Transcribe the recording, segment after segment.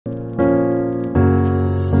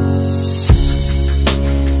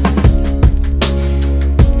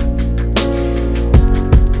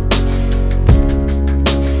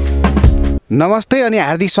नमस्ते अनि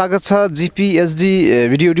हार्दिक स्वागत छ जीपीएचडी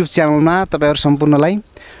भिडियो युट्युब च्यानलमा तपाईहरु सम्पूर्णलाई।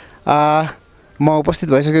 म उपस्थित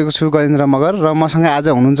भइसकेको छु गजेन्द्र मगर र मसँग आज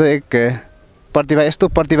हुनुहुन्छ एक प्रतिभा, यस्तो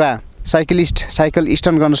प्रतिभा साइकल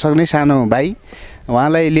स्टन्ट गर्न सक्ने सानो भाइ।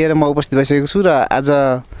 उहाँलाई लिएर म उपस्थित भइसकेको छु र आज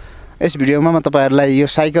यस भिडियोमा म तपाईहरुलाई यो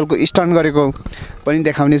साइकलको स्टन्ट गरेको पनि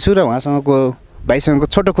देखाउने छु र उहाँसँगको भाइसँगको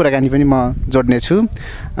छोटो कुराकानी पनि म जोड्ने छु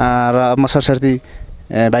र म सरसर्ती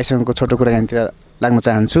भाइसँगको छोटो कुराकानीतिर लाग्न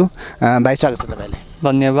चाहन्छु। भाइ स्वागत छ तपाईलाई।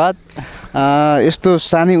 धन्यवाद। यस्तो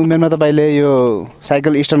सानै उमेरमा तपाईले यो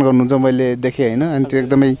साइकल स्टन्ट गर्नुहुन्छ मैले देखेँ हैन, अनि त्यो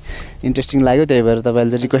एकदमै इन्ट्रेस्टिङ लाग्यो। त्यही भएर तपाईले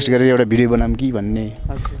चाहिँ रिक्वेस्ट गरेर एउटा भिडियो बनाऊँ कि भन्ने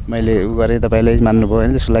मैले उ गरे, तपाईले मान्नु भयो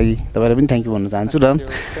हैन। त्यसको लागि तपाईलाई पनि थ्यांक यू भन्न चाहन्छु। र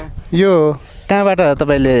यो कहाँबाट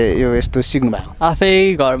तपाईले यो यस्तो सिक्नु भयो?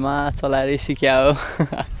 आफै घरमा चलाएर सिक्या हो।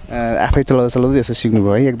 आफै चलाउँदै यस्तो सिक्नु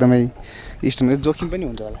भयो है। एकदमै स्टन्ट जोखिम पनि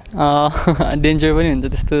हुन्छ होला? डेन्जर पनि हुन्छ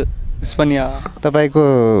त्यस्तो पनि। तपाईको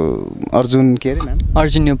अर्जुन के रे नाम?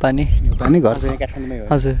 अर्जुन न्युपाने। न्युपाने घर चाहिँ काठमाडौँमै हो?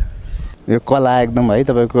 हजुर। यो कला एकदम है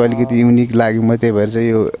तपाईको अलिकति युनिक लाग्यो। म त्यही भएर चाहिँ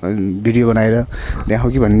यो भिडियो बनाएर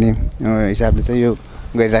देखाउँ कि भन्ने हिसाबले चाहिँ यो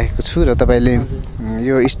गरिराखेको छु। र तपाईले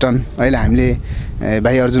यो स्टन्ट अहिले हामीले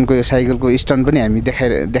भाइ अर्जुनको यो साइकलको स्टन्ट पनि हामी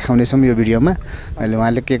देखाउने छौँ यो भिडियोमा। अहिले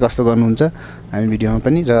उहाँले के कस्तो गर्नुहुन्छ हामी भिडियोमा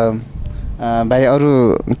पनि। र भाइ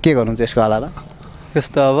अरु के गर्नुहुन्छ यसको अलावा?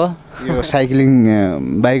 कस्तो अब यो साइक्लिङ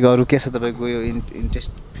बाइक अरु के छ तपाईको यो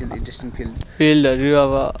इन्ट्रेस्टिङ फिल्डहरु?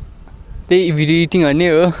 अब त्यही भिडियो एडिटिङ गर्ने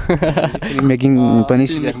हो, फिल्म मेकिङ पनि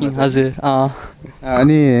सिक्नु। हजुर।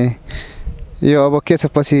 अनि यो अब के छ,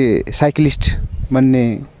 पछि साइक्लिस्ट बन्ने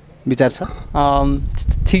विचार छ?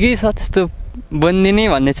 ठिकै छ, त्यस्तो बन्ने नै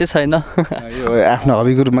भन्ने चाहिँ छैन। यो आफ्नो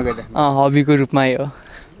हबीको रूपमा गरिराख्नु? हबीको रूपमै हो।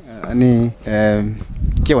 अनि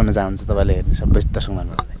के भन्न चाहनुहुन्छ तपाईले हेर्ने सबै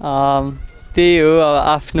दर्शकहरुलाई? त्यही हो, अब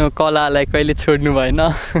आफ्नो कलालाई कहिले छोड्नु भएन।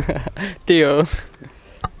 त्यही हो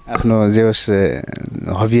आफ्नो जे होस्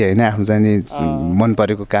हबी हैन, आफ्नो चाहिँ मन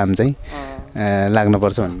परेको काम चाहिँ लाग्न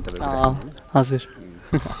पर्छ भन्ने तपाईको? हजुर।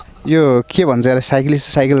 यो के भन्छ यार,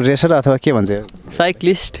 साइकल रेसर अथवा के भन्छ?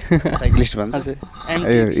 साइक्लिस्ट भन्छ।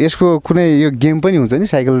 हजुर। यसको कुनै यो गेम पनि हुन्छ नि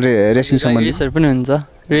साइकल रेसिङ सम्बन्धी? रेसर पनि हुन्छ।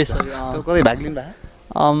 रेसर कतै भाग लिनु भएको?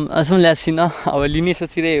 अझसम्म ल्याएको छैन, अब लिने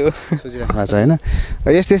सोचिरहेको सोचिराख्नु भएको छ हैन?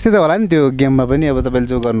 यस्तै त होला नि त्यो गेममा पनि। अब तपाईले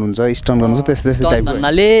जो गर्नुहुन्छ स्टन्ट गर्नुहुन्छ त्यस्तै टाइपको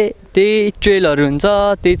भन्नाले त्यही ट्रेलहरु हुन्छ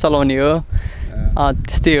त्यही चलाउने हो,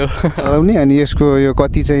 त्यस्तै हो चलाउने। अनि यसको यो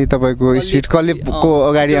कति चाहिँ तपाईको स्पिड कलेको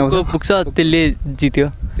अगाडि आउँछ पुग्छ त्यसले जित्यो।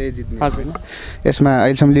 त्यही जित्ने हैन? यसमा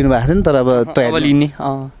अहिलेसम्म लिनु भएको छैन, तर अब तयारी लिने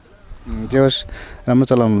जे होस् राम्रो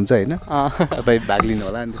चलाउनुहुन्छ हैन? तपाई भाग लिनु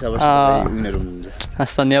होला अनि त्यसपछि तपाई विनर हुनुहुन्छ।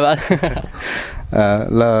 हस्, धन्यवाद।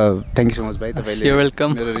 ल थ्यांक यू सो मच भाइ, तपाईले वेलकम।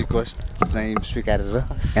 मेरो रिक्वेस्ट चाहिँ स्वीकारेर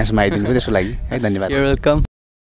यहाँसम्म आइदिनु भयो त्यसको लागि है, धन्यवाद। वेलकम।